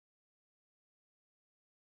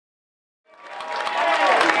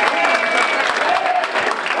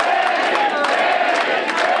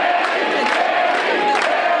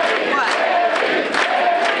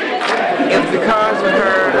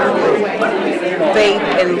faith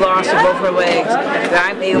and loss of both her legs, that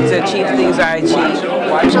I'm able to achieve things I achieve.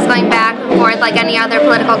 Just going back and forth like any other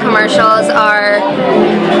political commercials are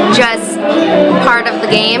just part of the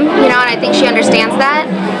game, you know, and I think she understands that.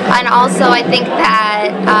 And also I think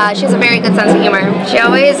that she has a very good sense of humor. She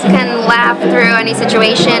always can laugh through any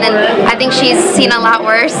situation, and I think she's seen a lot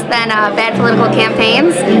worse than bad political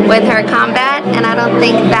campaigns with her combat, and I don't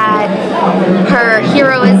think that her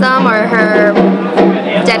heroism or her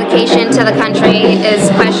dedication to the country is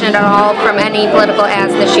questioned at all from any political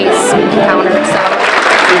ads that she's encountered. So.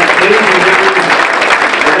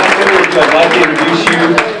 I'd like to introduce you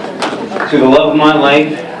to the love of my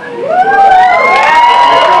life.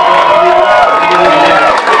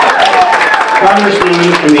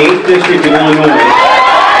 Congresswoman from the 8th District of Illinois.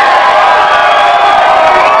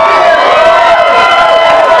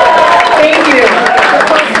 Thank you.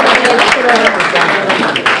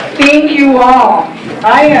 Thank you all.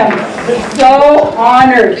 I am so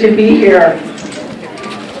honored to be here.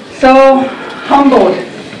 So humbled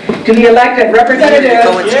to be elected representative.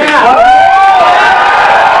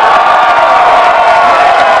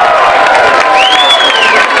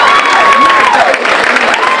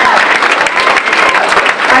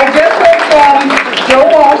 I just heard from Joe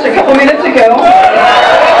Walsh a couple minutes ago.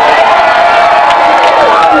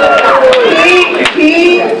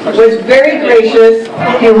 He was very gracious.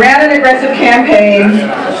 He ran an aggressive campaign,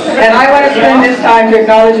 and I want to spend this time to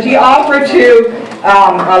acknowledge that he offered to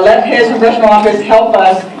let his professional office help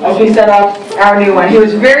us as we set up our new one. He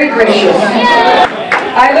was very gracious.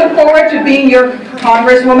 I look forward to being your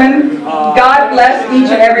Congresswoman. God bless each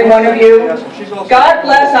and every one of you. God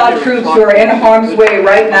bless our troops who are in harm's way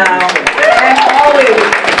right now and always.